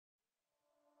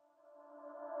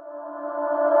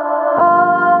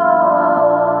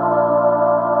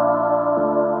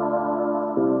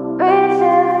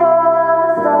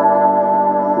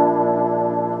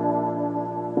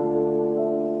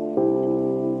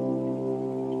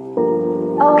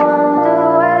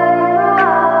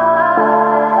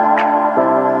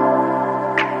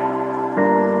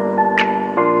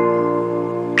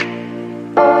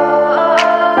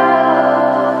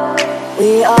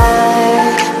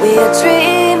We are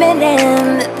dreaming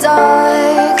in the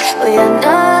dark. We are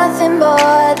nothing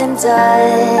more than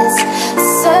dust.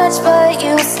 Search but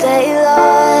you stay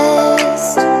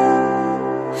lost.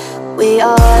 We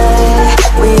are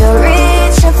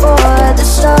reaching for the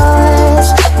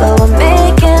stars, but we're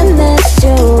making this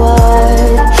too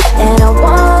hard. And I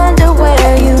wonder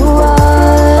where you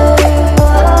are.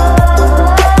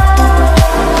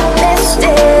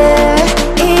 Mysterious,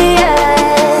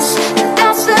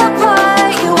 that's the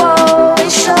part you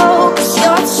always show. 'Cause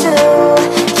you're too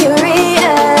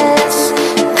curious.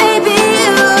 Maybe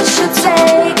you should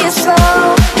take it slow.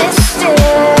 Mysterious,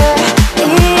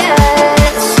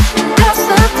 that's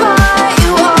the part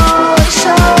you always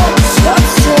show. 'Cause you're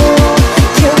too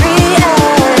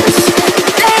curious.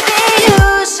 Maybe you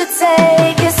should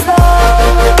take it slow.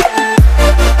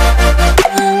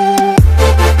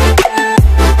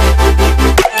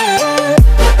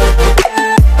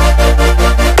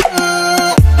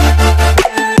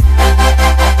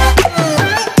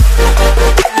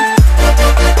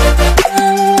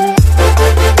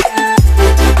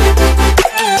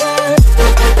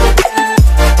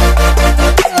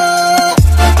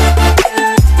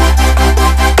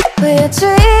 We're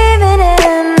dreaming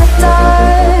in the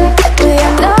dark. We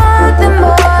are nothing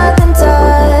more than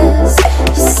dust.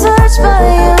 You search but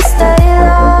you stay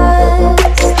lost.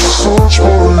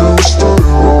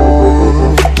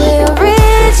 We are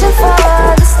reaching for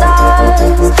the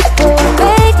stars, but we're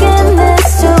making this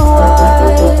too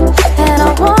hard. And I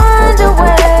wonder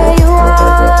where you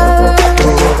are.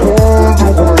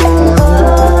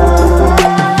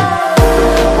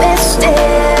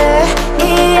 Mysterious,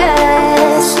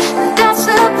 that's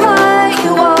the part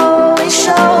you always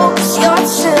show. 'Cause you're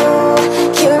too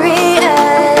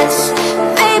curious.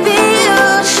 Maybe you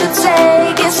should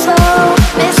take it slow.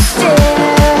 Mysterious,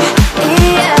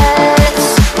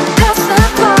 that's the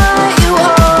part you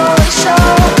always show.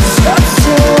 'Cause you're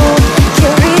too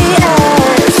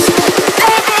curious.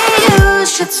 Maybe you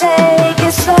should take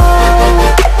it slow.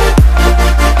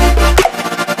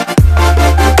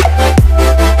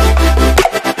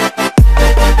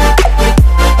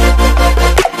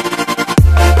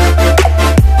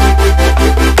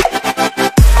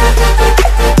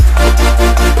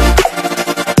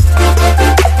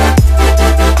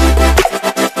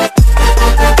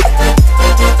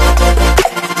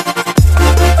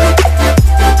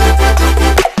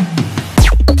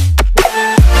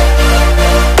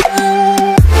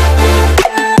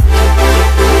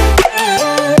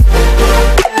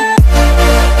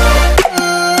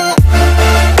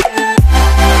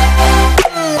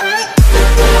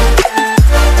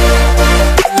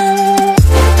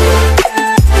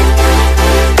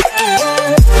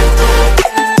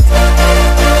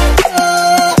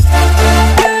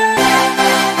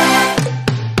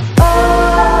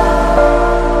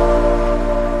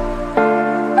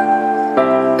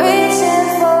 Reaching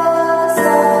for the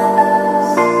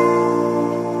stars.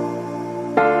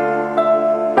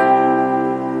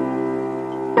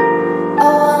 I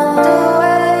wonder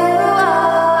where you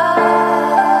are.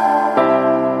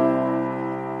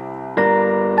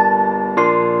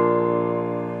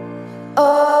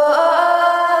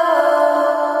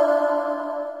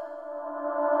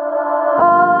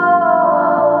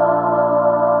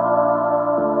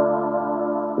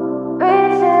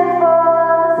 Reaching for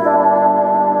the stars.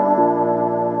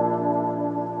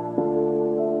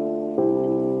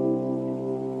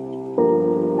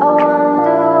 I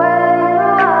wonder where you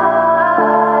are.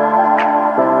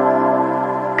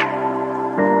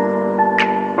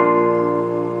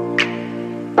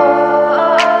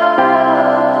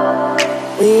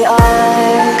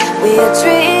 We are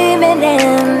dreaming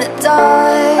in the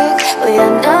dark. We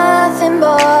are nothing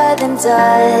more than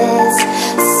dust.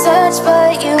 Search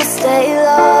but you stay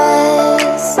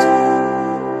lost.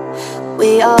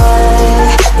 We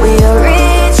are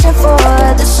reaching for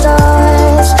the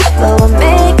stars, but we're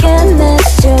making this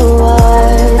too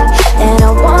hard. And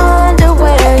I wonder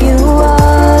where you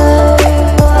are.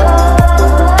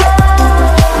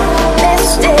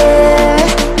 Mysterious,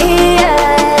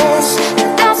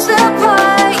 that's the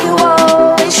part you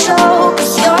always show.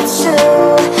 'Cause you're too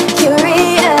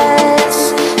curious.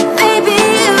 Maybe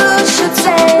you should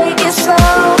take it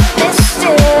slow.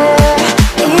 Mysterious.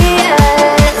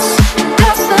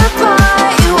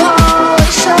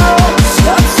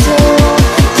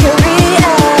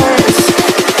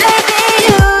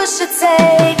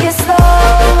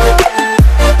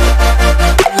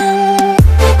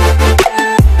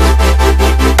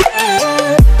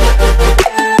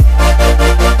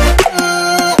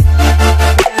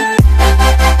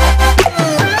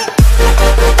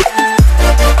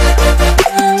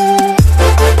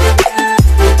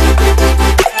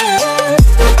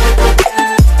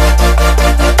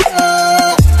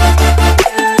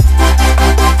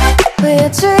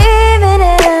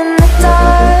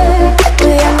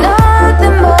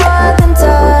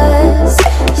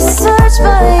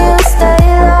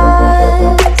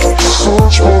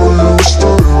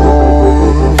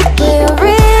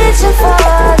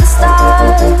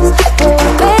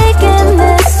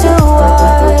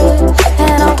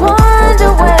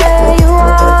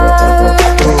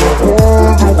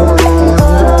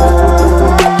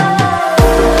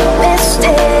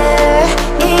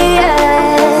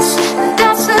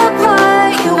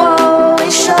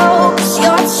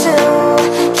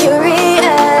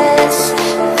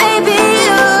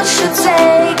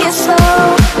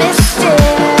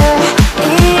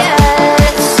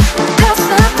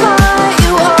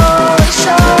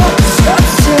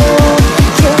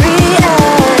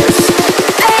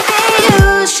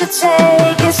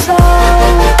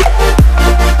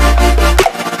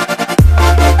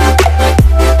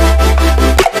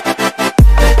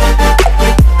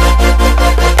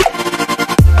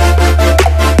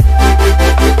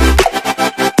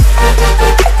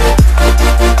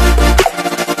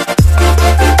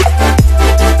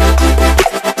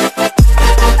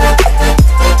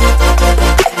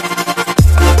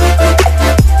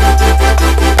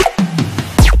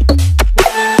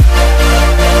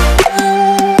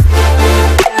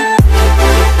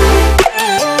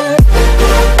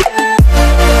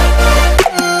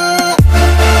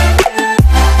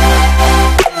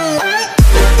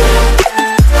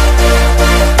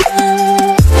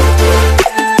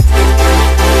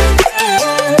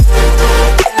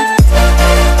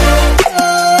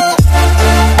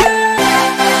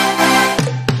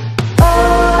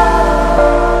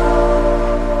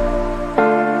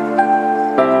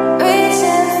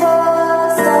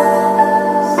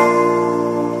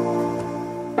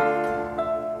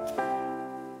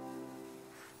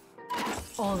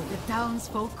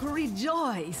 townsfolk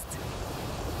rejoiced.